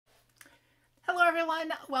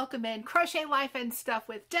everyone, welcome in Crochet Life and Stuff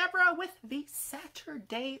with Deborah with the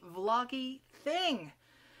Saturday vloggy thing.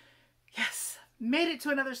 Yes, made it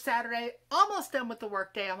to another Saturday, almost done with the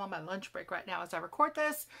work day. I'm on my lunch break right now as I record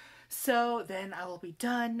this, so then I will be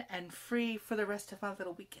done and free for the rest of my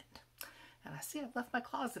little weekend. And I see I've left my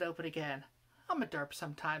closet open again. I'm a derp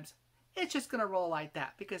sometimes. It's just going to roll like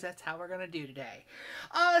that because that's how we're going to do today.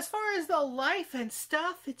 As far as the life and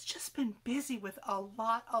stuff, it's just been busy with a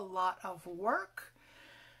lot of work.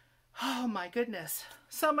 Oh my goodness.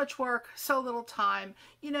 So much work, so little time.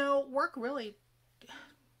 You know, work really,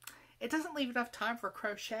 it doesn't leave enough time for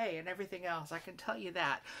crochet and everything else. I can tell you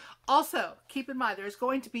that. Also, keep in mind, there's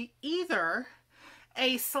going to be either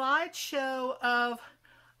a slideshow of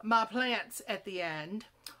my plants at the end,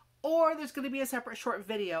 or there's going to be a separate short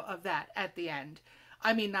video of that at the end.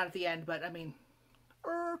 I mean, not at the end, but I mean,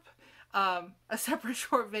 a separate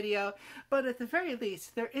short video. But at the very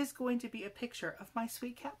least, there is going to be a picture of my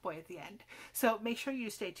sweet cat boy at the end. So make sure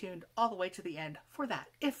you stay tuned all the way to the end for that,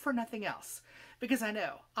 if for nothing else. Because I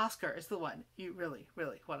know Oscar is the one you really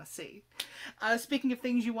want to see. Speaking of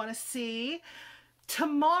things you want to see,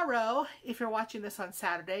 tomorrow, if you're watching this on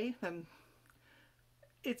Saturday, then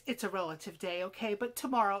it's a relative day, okay? But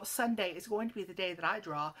tomorrow, Sunday, is going to be the day that I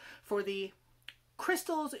draw for the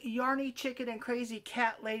Crystal's Yarny Chicken and Crazy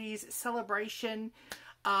Cat Ladies celebration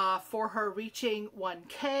for her reaching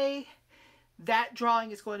 1K. That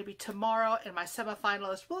drawing is going to be tomorrow, and my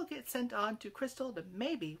semifinalists will get sent on to Crystal to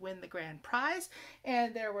maybe win the grand prize.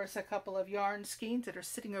 And there was a couple of yarn skeins that are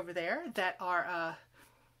sitting over there that are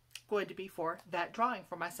going to be for that drawing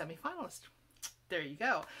for my semifinalist. There you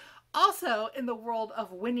go. Also, in the world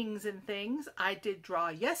of winnings and things, I did draw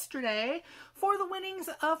yesterday for the winnings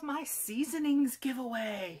of my seasonings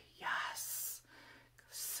giveaway. Yes.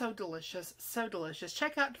 So delicious. So delicious.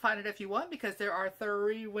 Check out to find it if you want, because there are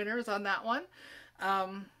 3 winners on that one.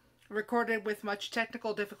 Recorded with much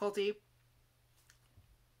technical difficulty.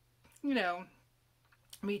 You know,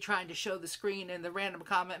 me trying to show the screen and the random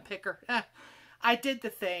comment picker. I did the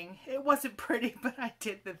thing. It wasn't pretty, but I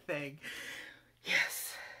did the thing. Yes.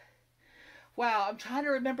 Wow, I'm trying to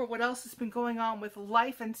remember what else has been going on with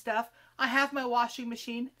life and stuff. I have my washing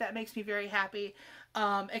machine. That makes me very happy.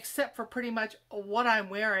 Except for pretty much what I'm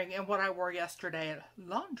wearing and what I wore yesterday.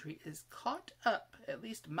 Laundry is caught up. At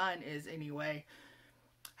least mine is anyway.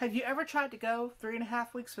 Have you ever tried to go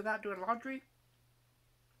 3.5 weeks without doing laundry?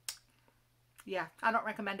 Yeah, I don't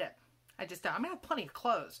recommend it. I just don't. I mean, I have plenty of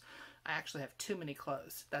clothes. I actually have too many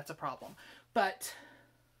clothes. That's a problem. But,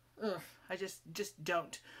 I just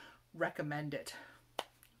don't recommend it.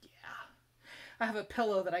 Yeah. I have a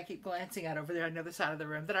pillow that I keep glancing at over there on the other side of the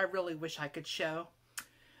room that I really wish I could show. It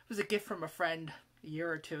was a gift from a friend a year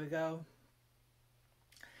or 2 ago.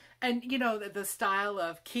 And you know, the style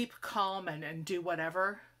of keep calm and do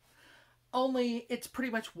whatever. Only it's pretty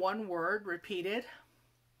much one word repeated.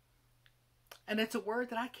 And it's a word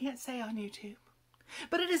that I can't say on YouTube.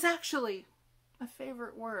 But it is actually my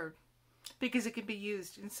favorite word because it can be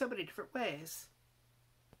used in so many different ways.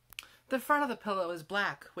 The front of the pillow is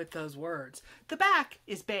black with those words. The back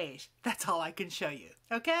is beige. That's all I can show you.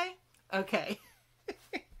 Okay? Okay.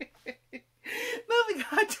 Moving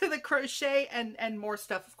on to the crochet and more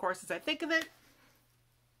stuff, of course, as I think of it.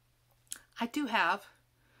 I do have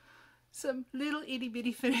some little itty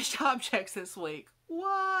bitty finished objects this week.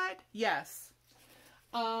 What? Yes.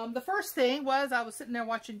 The first thing was I was sitting there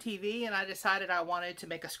watching TV and I decided I wanted to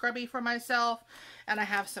make a scrubby for myself. And I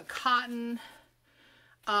have some cotton.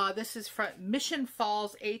 This is from Mission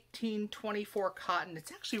Falls 1824 cotton.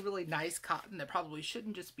 It's actually really nice cotton that probably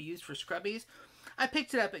shouldn't just be used for scrubbies. I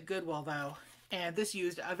picked it up at Goodwill though, and this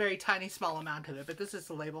used a very tiny small amount of it, but this is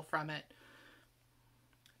the label from it.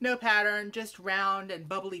 No pattern, just round and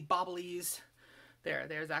bubbly bobblies.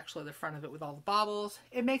 There's actually the front of it with all the bobbles.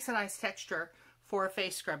 It makes a nice texture for a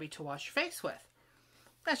face scrubby to wash your face with.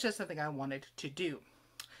 That's just something I wanted to do.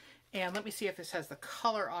 And let me see if this has the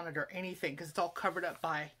color on it or anything, because it's all covered up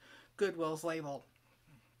by Goodwill's label.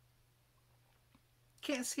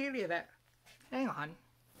 Can't see any of that. Hang on.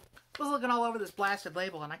 I was looking all over this blasted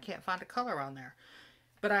label and I can't find a color on there.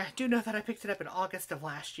 But I do know that I picked it up in August of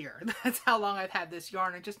last year. That's how long I've had this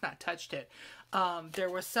yarn and just not touched it. There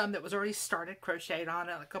was some that was already started crocheted on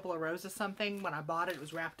it, a couple of rows of something. When I bought it, it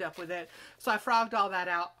was wrapped up with it. So I frogged all that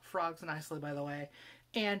out. Frogs nicely, by the way.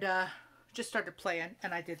 And just started playing,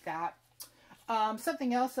 and I did that.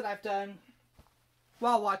 Something else that I've done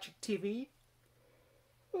while watching TV.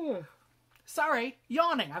 Sorry,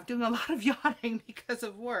 yawning. I'm doing a lot of yawning because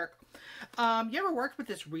of work. You ever worked with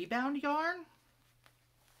this rebound yarn?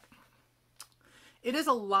 It is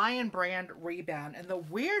a Lion brand Rebound. And the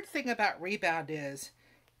weird thing about Rebound is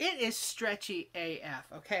it is stretchy AF,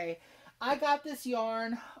 okay? I got this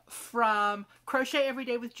yarn from Crochet Every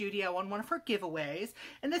Day with Judy. I won one of her giveaways,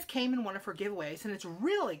 and this came in one of her giveaways, and it's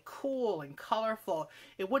really cool and colorful.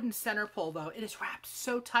 It wouldn't center pull, though. It is wrapped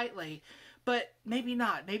so tightly, but maybe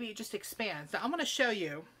not. Maybe it just expands. Now, I'm going to show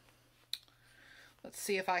you. Let's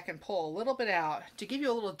see if I can pull a little bit out to give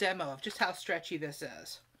you a little demo of just how stretchy this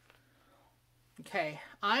is. Okay,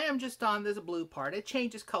 I am just on this blue part. It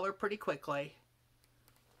changes color pretty quickly.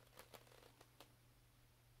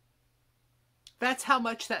 That's how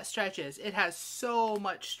much that stretches. It has so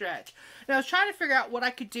much stretch. And I was trying to figure out what I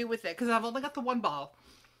could do with it because I've only got the one ball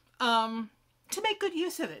to make good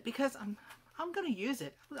use of it because I'm going to use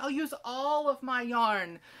it. I'll use all of my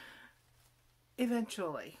yarn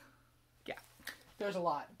eventually. Yeah, there's a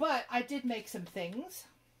lot. But I did make some things.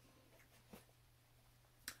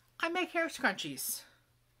 I make hair scrunchies.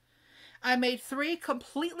 I made 3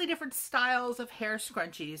 completely different styles of hair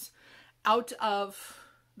scrunchies out of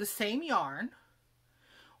the same yarn.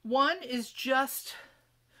 One is just,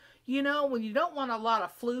 you know, when you don't want a lot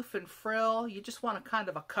of floof and frill, you just want a kind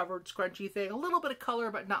of a covered scrunchy thing. A little bit of color,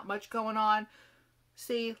 but not much going on.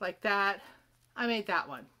 See, like that. I made that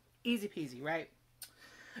one. Easy peasy, right?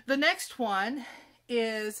 The next one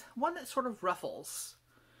is one that sort of ruffles.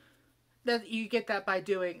 That you get that by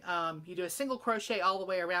doing, you do a single crochet all the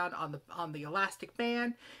way around on the elastic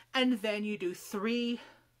band, and then you do 3,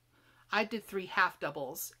 I did 3 half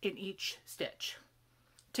doubles in each stitch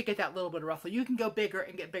to get that little bit of ruffle. You can go bigger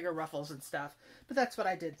and get bigger ruffles and stuff, but that's what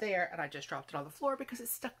I did there, and I just dropped it on the floor because it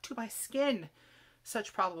stuck to my skin.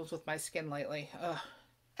 Such problems with my skin lately. Ugh.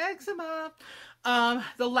 Eczema.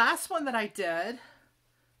 The last one that I did,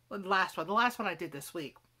 the last one I did this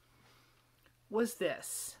week was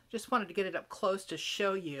this. Just wanted to get it up close to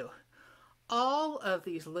show you all of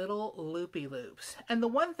these little loopy loops. And the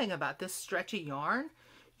one thing about this stretchy yarn,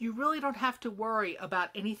 you really don't have to worry about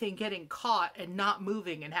anything getting caught and not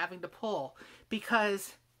moving and having to pull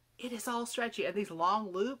because it is all stretchy. And these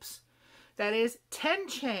long loops, that is 10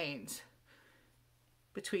 chains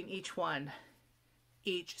between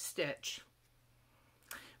each stitch.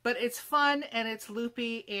 But it's fun and it's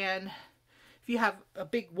loopy, and if you have a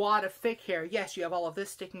big wad of thick hair, yes, you have all of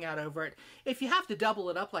this sticking out over it. If you have to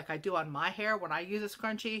double it up like I do on my hair when I use a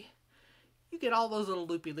scrunchie, you get all those little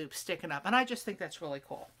loopy loops sticking up, and I just think that's really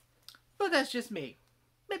cool. But that's just me.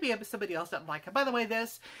 Maybe somebody else doesn't like it. By the way,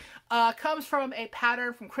 this comes from a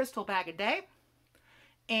pattern from Crystal Bag a Day,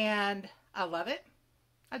 and I love it.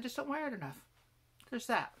 I just don't wear it enough. There's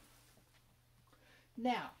that.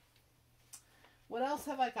 Now, what else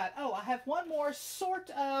have I got? Oh, I have one more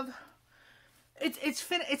sort of... It's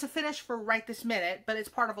a finish for right this minute, but it's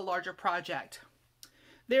part of a larger project.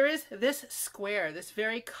 There is this square, this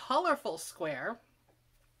very colorful square.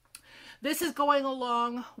 This is going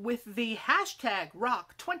along with the hashtag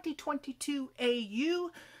Rock 2022AU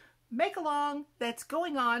make along that's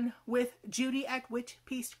going on with Judy at Witch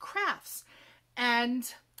Piece Crafts.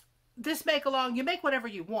 And this make along, you make whatever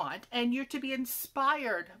you want, and you're to be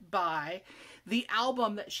inspired by the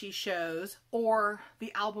album that she shows, or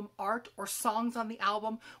the album art, or songs on the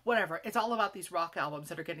album, whatever. It's all about these rock albums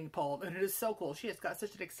that are getting pulled, and it is so cool. She has got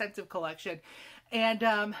such an extensive collection.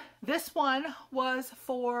 And this one was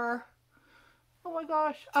for, oh my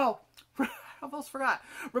gosh, oh, I almost forgot,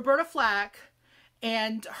 Roberta Flack,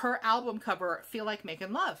 and her album cover, Feel Like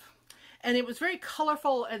Making Love. And it was very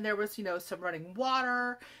colorful, and there was, you know, some running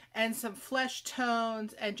water, and some flesh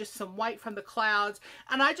tones, and just some white from the clouds.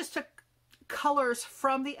 And I just took colors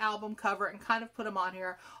from the album cover and kind of put them on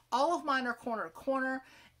here. All of mine are corner to corner,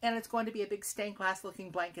 and it's going to be a big stained glass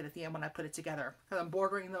looking blanket at the end when I put it together, because I'm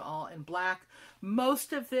bordering them all in black.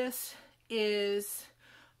 Most of this is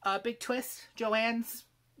Big Twist, Joann's,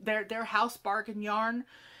 their house bargain yarn.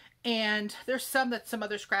 And there's some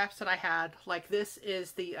other scraps that I had. Like this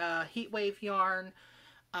is the Heat Wave yarn.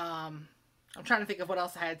 I'm trying to think of what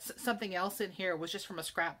else I had. Something else in here was just from a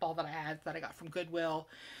scrap ball that I had that I got from Goodwill.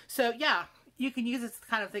 So yeah, you can use this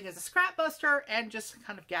kind of thing as a scrap buster and just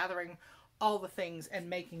kind of gathering all the things and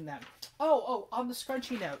making them. Oh, on the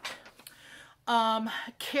scrunchie note,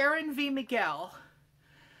 Karen V. Miguel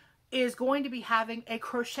is going to be having a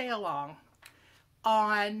crochet along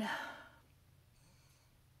on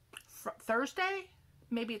Thursday?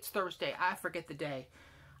 Maybe it's Thursday. I forget the day.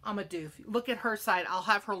 I'm a doof. Look at her site. I'll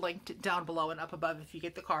have her linked down below and up above if you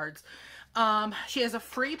get the cards. She has a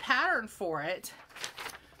free pattern for it.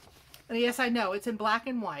 And yes, I know. It's in black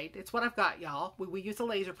and white. It's what I've got, y'all. We use a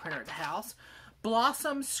laser printer at the house.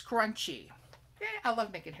 Blossom Scrunchie. Yeah, I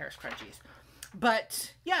love making hair scrunchies.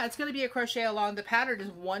 But yeah, it's going to be a crochet along. The pattern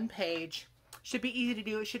is 1 page. Should be easy to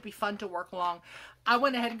do. It should be fun to work along. I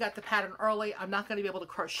went ahead and got the pattern early. I'm not going to be able to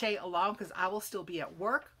crochet along because I will still be at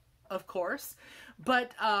work, of course.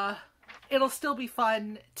 But it'll still be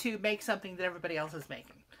fun to make something that everybody else is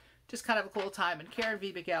making. Just kind of a cool time. And Karen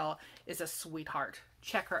V. Miguel is a sweetheart.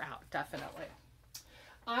 Check her out, definitely.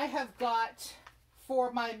 I have got,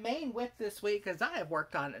 for my main WIP this week, because I have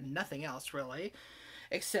worked on nothing else really,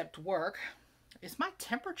 except work, is my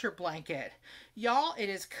temperature blanket. Y'all, it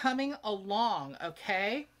is coming along,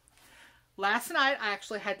 okay? Last night, I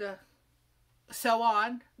actually had to sew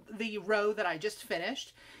on the row that I just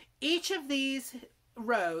finished. Each of these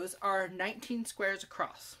rows are 19 squares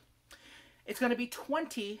across. It's going to be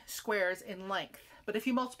 20 squares in length. But if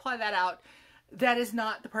you multiply that out, that is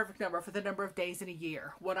not the perfect number for the number of days in a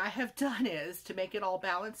year. What I have done is, to make it all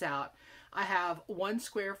balance out, I have 1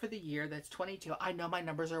 square for the year. That's 22. I know my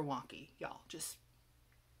numbers are wonky, y'all. Just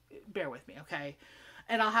bear with me, okay?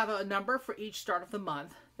 And I'll have a number for each start of the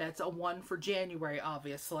month. That's a 1 for January,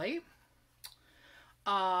 obviously.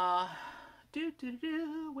 Where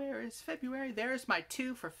is February? There's my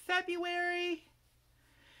 2 for February.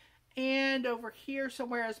 And over here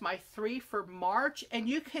somewhere is my 3 for March. And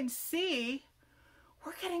you can see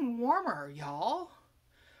we're getting warmer, y'all.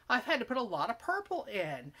 I've had to put a lot of purple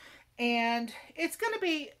in. And it's going to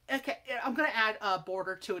be, okay, I'm going to add a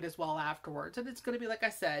border to it as well afterwards. And it's going to be, like I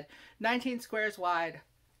said, 19 squares wide,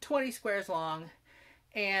 20 squares long.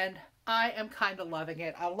 And I am kind of loving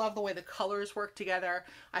it. I love the way the colors work together.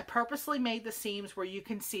 I purposely made the seams where you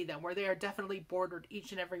can see them, where they are definitely bordered,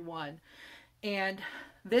 each and every one. And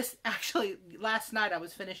this, actually, last night I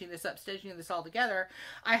was finishing this up, stitching this all together.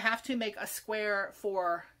 I have to make a square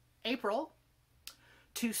for April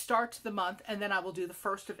to start the month, and then I will do the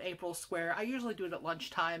 1st of April square. I usually do it at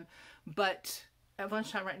lunchtime, but at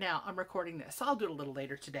lunchtime right now, I'm recording this, so I'll do it a little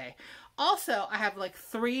later today. Also, I have like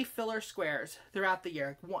 3 filler squares throughout the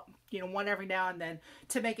year, one every now and then,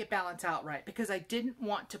 to make it balance out right, because I didn't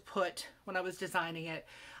want to put, when I was designing it,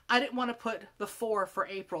 I didn't want to put the 4 for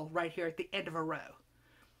April right here at the end of a row.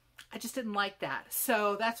 I just didn't like that.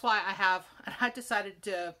 So that's why I decided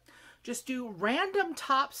to just do random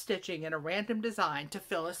top stitching in a random design to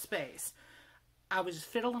fill a space. I was just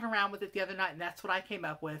fiddling around with it the other night, and that's what I came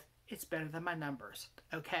up with. It's better than my numbers,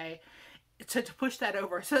 okay? To push that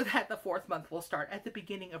over so that the 4th month will start at the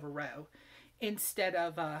beginning of a row instead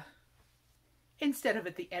of at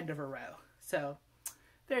the end of a row. So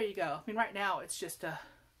there you go. I mean, right now it's just a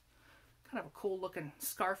kind of a cool looking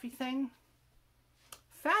scarfy thing.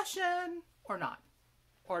 Fashion or not.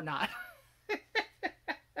 Or not.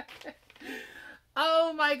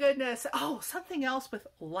 Oh my goodness. Oh, something else with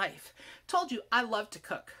life. Told you I love to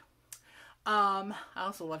cook. I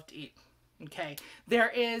also love to eat. Okay. There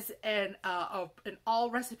is an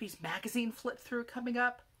All Recipes magazine flip through coming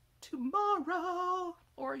up tomorrow,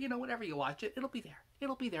 or whenever you watch it, it'll be there.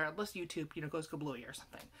 It'll be there unless YouTube goes kablooey or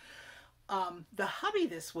something. The hubby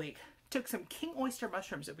this week took some king oyster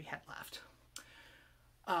mushrooms that we had left.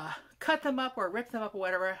 Cut them up or rip them up or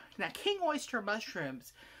whatever. Now, king oyster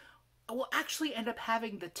mushrooms will actually end up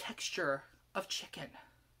having the texture of chicken.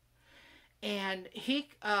 And he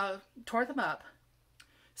tore them up,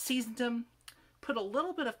 seasoned them, put a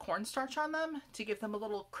little bit of cornstarch on them to give them a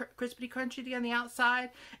little crispy crunchy on the outside,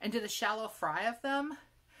 and did a shallow fry of them.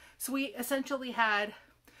 So we essentially had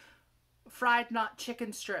fried not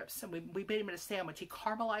chicken strips, and we made him in a sandwich. He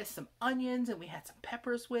caramelized some onions, and we had some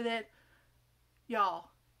peppers with it. Y'all,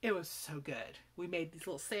 it was so good. We made these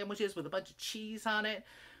little sandwiches with a bunch of cheese on it.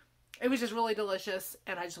 It was just really delicious,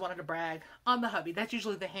 and I just wanted to brag on the hubby. That's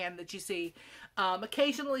usually the hand that you see.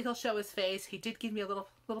 Occasionally, he'll show his face. He did give me a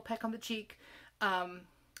little peck on the cheek when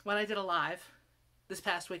I did a live this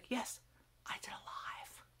past week. Yes, I did a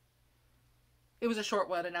live. It was a short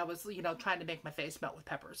one, and I was, trying to make my face melt with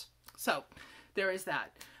peppers. So, there is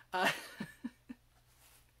that.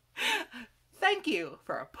 Thank you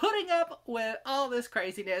for putting up with all this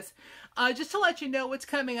craziness. Just to let you know what's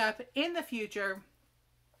coming up in the future,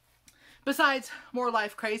 besides more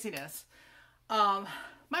life craziness.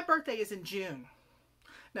 My birthday is in June.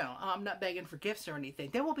 No, I'm not begging for gifts or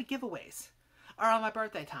anything. There will be giveaways around my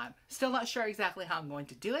birthday time. Still not sure exactly how I'm going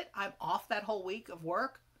to do it. I'm off that whole week of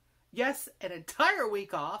work. Yes, an entire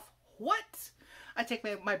week off. What? I take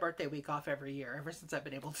my birthday week off every year, ever since I've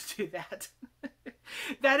been able to do that.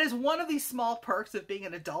 That is one of these small perks of being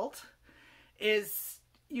an adult, is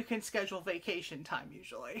you can schedule vacation time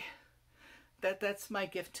usually. That's my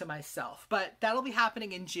gift to myself. But that'll be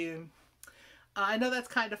happening in June. I know that's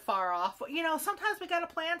kind of far off, but you know, sometimes we got to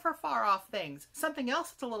plan for far off things. Something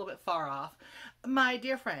else that's a little bit far off. My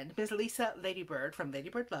dear friend, Ms. Lisa Ladybird from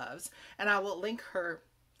Ladybird Loves, and I will link her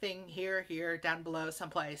thing here, down below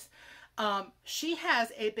someplace. She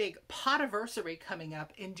has a big potiversary coming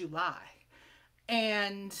up in July.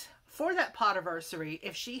 And for that potiversary,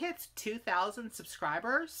 if she hits 2,000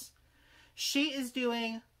 subscribers, she is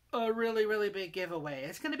doing a really, really big giveaway.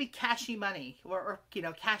 It's going to be cashy money, or you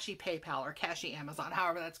know, cashy PayPal or cashy Amazon,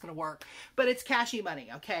 however that's going to work. But it's cashy money,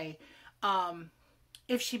 okay?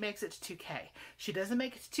 If she makes it to 2K. She doesn't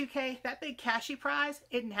make it to 2K, that big cashy prize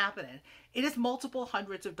isn't happening. It is multiple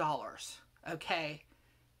hundreds of dollars, okay?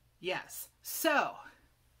 Yes. So,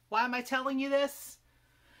 why am I telling you this?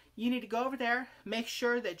 You need to go over there, make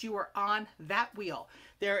sure that you are on that wheel.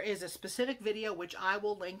 There is a specific video, which I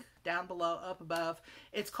will link down below, up above.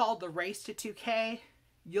 It's called The Race to 2K.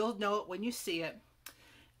 You'll know it when you see it.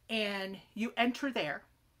 And you enter there.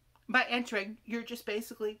 By entering, you're just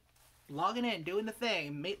basically logging in, doing the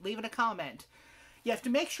thing, leaving a comment. You have to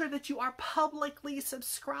make sure that you are publicly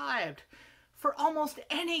subscribed for almost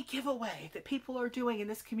any giveaway that people are doing in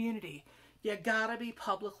this community. You gotta be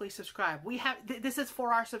publicly subscribed. We have, this is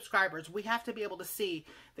for our subscribers. We have to be able to see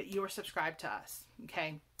that you are subscribed to us,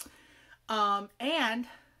 okay? And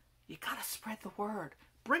you gotta spread the word.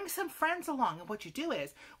 Bring some friends along. And what you do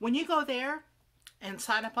is, when you go there and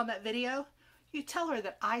sign up on that video, you tell her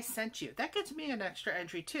that I sent you. That gets me an extra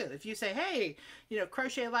entry too. If you say, hey, you know,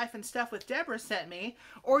 Crochet Life and Stuff with Deborah sent me,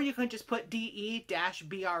 or you can just put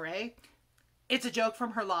DE-BRA. It's a joke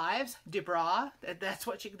from her lives, Debra. That's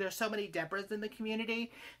what there's so many Debras in the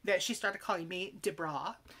community that she started calling me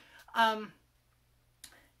Debra.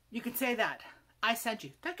 You can say that. I sent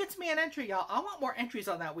you. That gets me an entry, y'all. I want more entries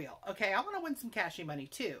on that wheel, okay? I want to win some cashy money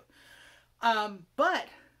too. But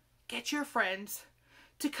get your friends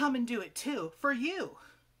to come and do it too for you.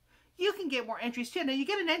 You can get more entries too. Now you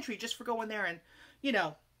get an entry just for going there and, you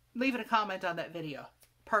know, leaving a comment on that video.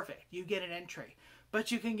 Perfect. You get an entry. But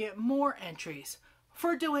you can get more entries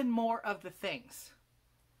for doing more of the things.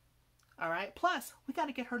 All right. Plus, we got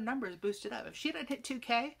to get her numbers boosted up. If she doesn't hit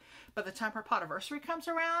 2K by the time her potiversary comes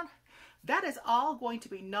around, that is all going to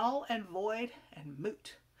be null and void and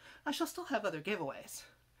moot. Now, she'll still have other giveaways.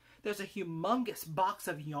 There's a humongous box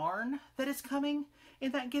of yarn that is coming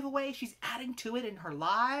in that giveaway. She's adding to it in her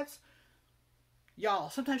lives. Y'all,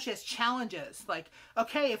 sometimes she has challenges. Like,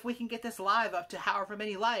 okay, if we can get this live up to however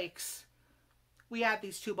many likes, we add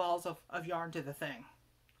these 2 balls of yarn to the thing.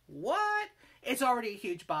 What? It's already a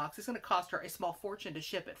huge box. It's going to cost her a small fortune to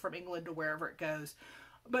ship it from England to wherever it goes.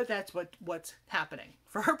 But that's what's happening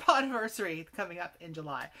for her potiversary coming up in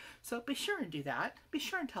July. So be sure and do that. Be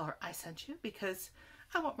sure and tell her I sent you, because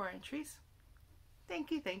I want more entries.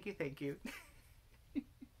 Thank you, thank you, thank you.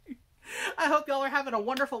 I hope y'all are having a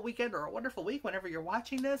wonderful weekend or a wonderful week whenever you're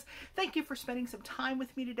watching this. Thank you for spending some time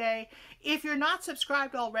with me today. If you're not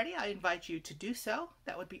subscribed already, I invite you to do so.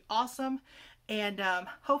 That would be awesome. And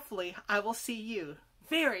hopefully I will see you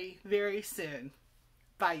very, very soon.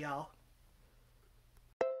 Bye, y'all.